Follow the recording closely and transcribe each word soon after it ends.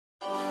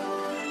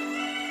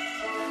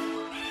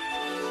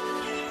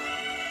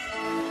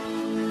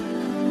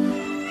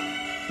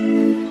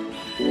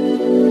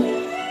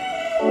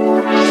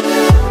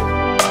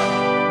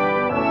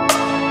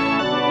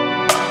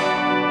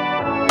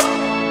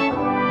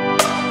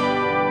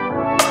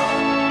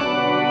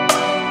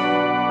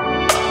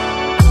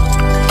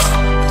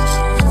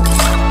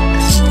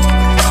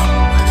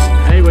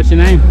your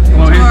name?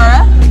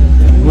 Katora.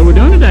 What are we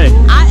doing today?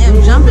 I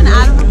am jumping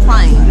out of a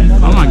plane.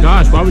 Oh my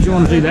gosh, why would you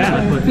want to do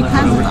that? Because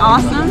it's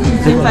awesome.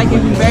 It seems like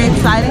it's very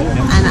exciting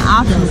and the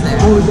options there.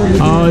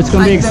 Oh, it's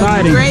going to be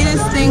exciting. The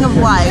greatest thing of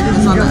life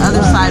is on the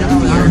other side of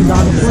fear.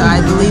 So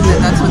I believe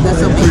that that's what this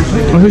will be.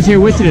 Well, who's here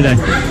with you today?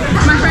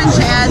 My friend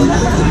Chad.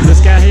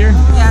 This guy here?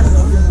 Yes.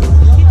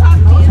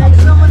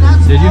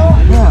 Did you?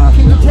 Yeah.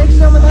 Can you take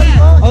some of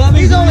that? Oh, that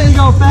means he's only as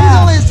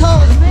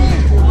tall as me.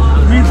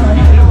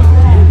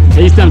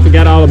 He's done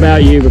forgot all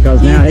about you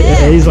because now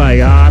he's like,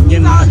 oh, I'm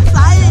getting all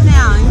excited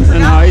now.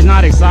 No, he's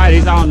not excited.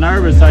 He's all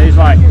nervous. So he's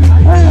like,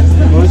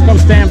 well, let's come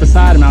stand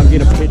beside him. I'll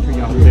get a picture of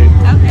y'all too.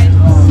 Okay.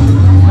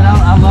 But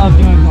I love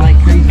doing like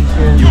crazy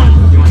shit.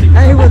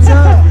 Hey, what's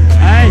up?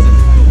 Hey,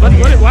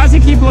 why does he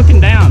keep looking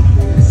down?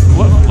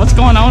 What's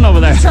going on over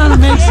there? Just trying to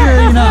make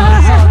sure, you know,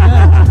 it's all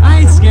good. I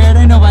ain't scared.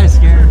 Ain't nobody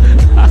scared.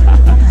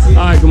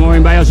 All right, good morning.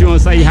 Anybody else you want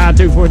to say hi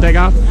to before we take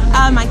off?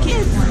 My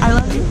kids. I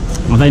love you.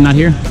 Are they not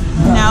here?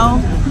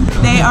 No.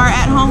 They are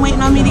at home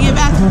waiting on me to get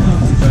back.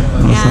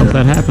 Let's hope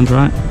that happens,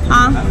 right?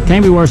 Huh?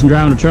 Can't be worse than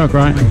driving a truck,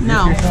 right?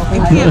 No, it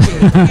can't be.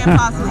 It can't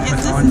possibly. It's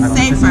just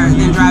safer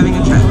than driving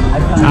a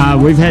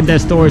truck. We've had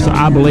that story, so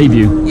I believe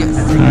you. Yes.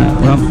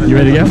 Well, you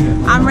ready to go?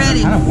 I'm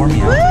ready. Woo!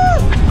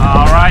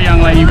 All right,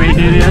 young lady, you ready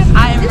to do this?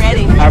 I am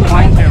ready. Our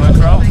plane's here. Let's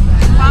roll.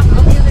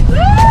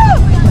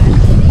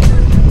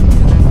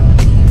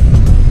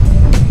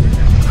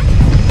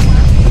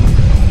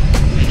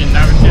 You getting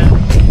nervous yet?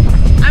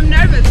 I'm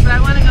nervous, but I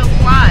want to go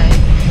fly.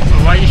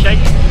 Well, why are you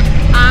shaking?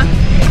 Huh?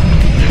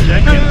 You're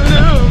shaking? I don't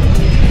know.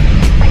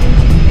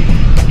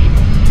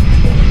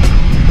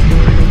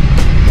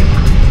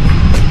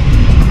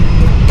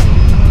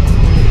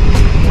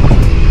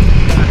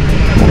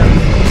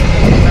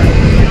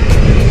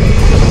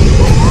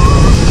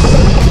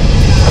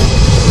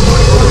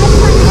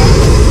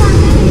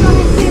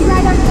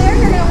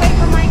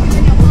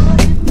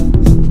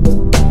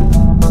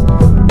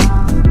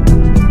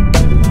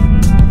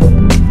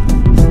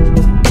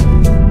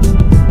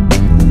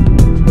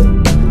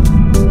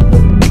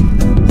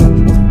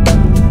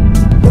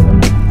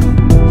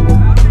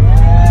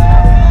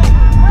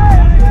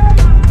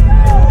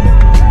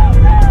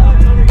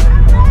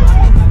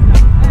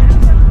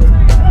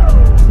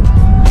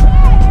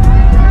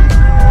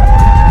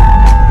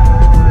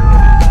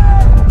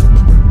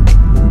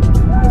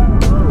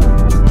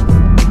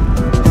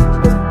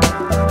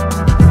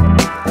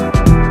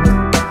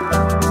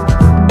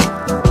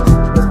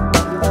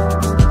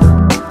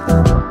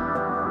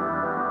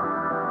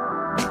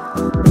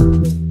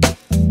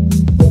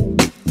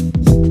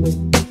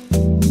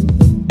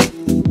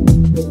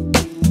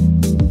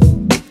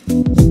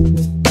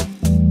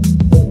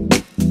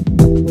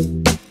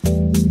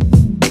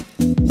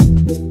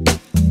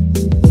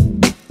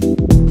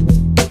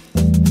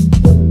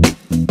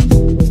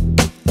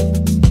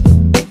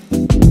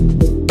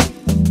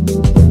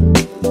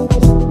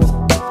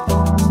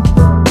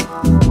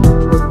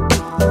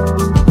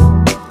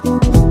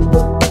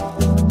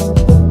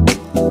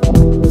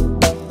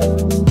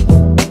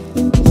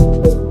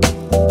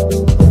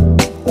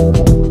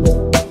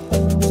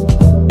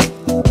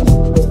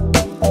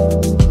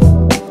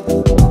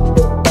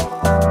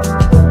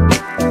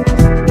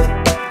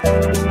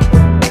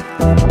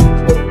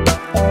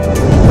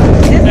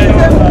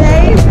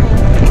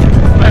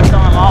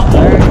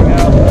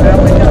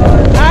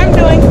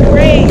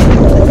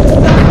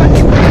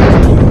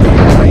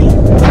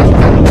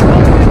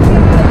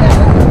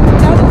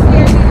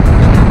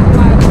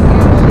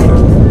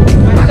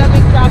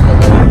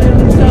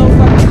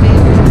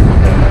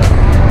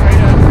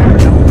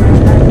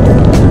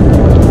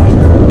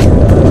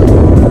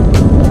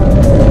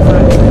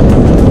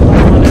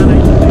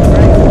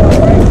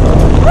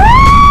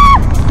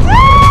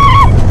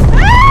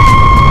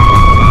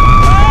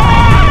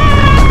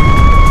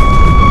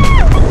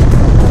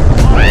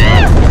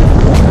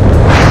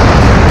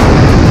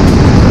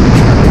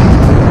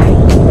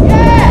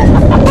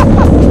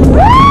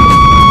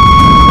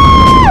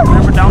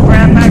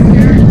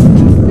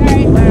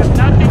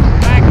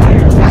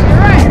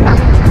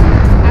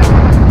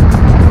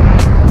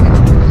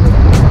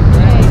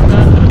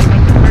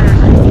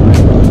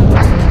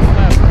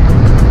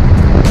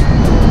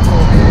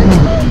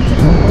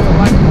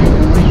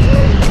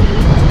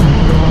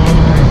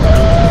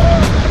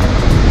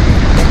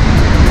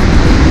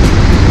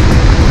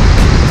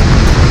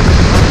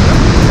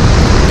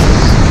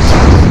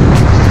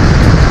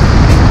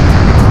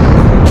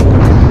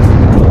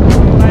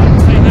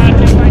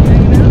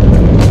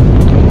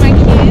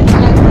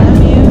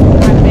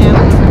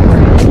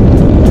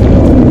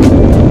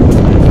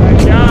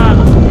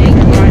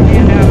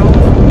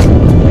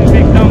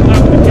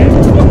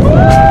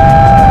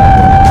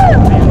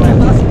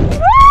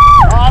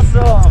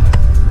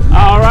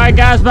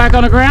 Back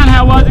on the ground.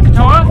 How was it?